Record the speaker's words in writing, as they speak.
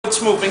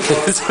It's moving.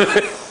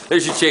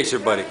 There's your chaser,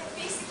 buddy.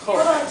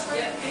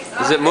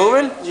 Is it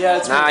moving? Yeah,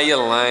 it's Nah, moving. you're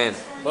lying.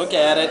 Look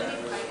at it.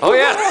 Oh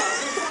yeah.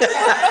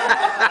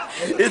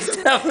 It's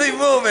definitely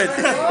moving.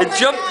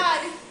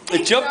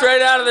 It jumped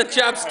right out of the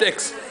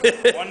chopsticks.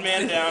 One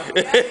man down.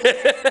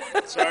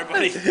 Sorry,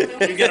 buddy.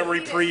 You get a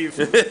reprieve.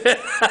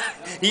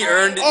 He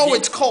earned. Oh,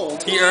 it's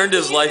cold. He earned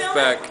his life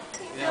back.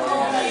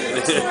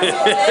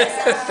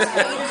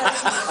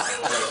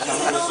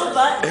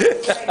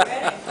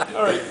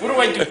 All right, what do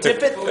I do?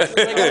 Dip it? Do I gotta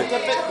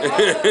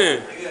dip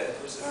it?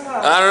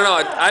 I don't know.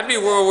 I'd be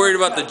more worried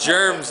about the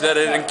germs that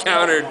it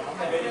encountered. No,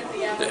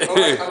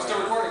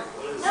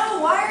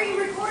 why are you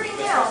recording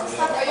now?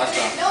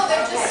 No,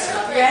 they're just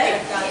ready.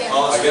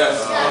 I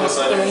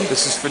guess.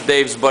 This is for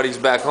Dave's buddies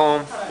back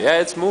home. Yeah,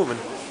 it's moving.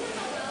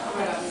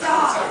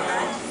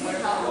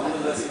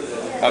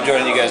 I'm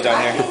joining you guys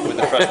down here with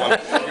the first one.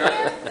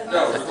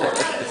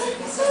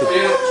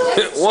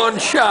 One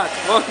shot.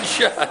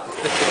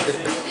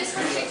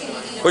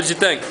 What'd you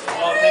think?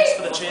 Oh, thanks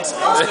for the chance.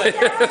 Yeah,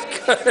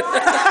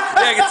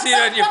 I can see it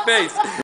on your face.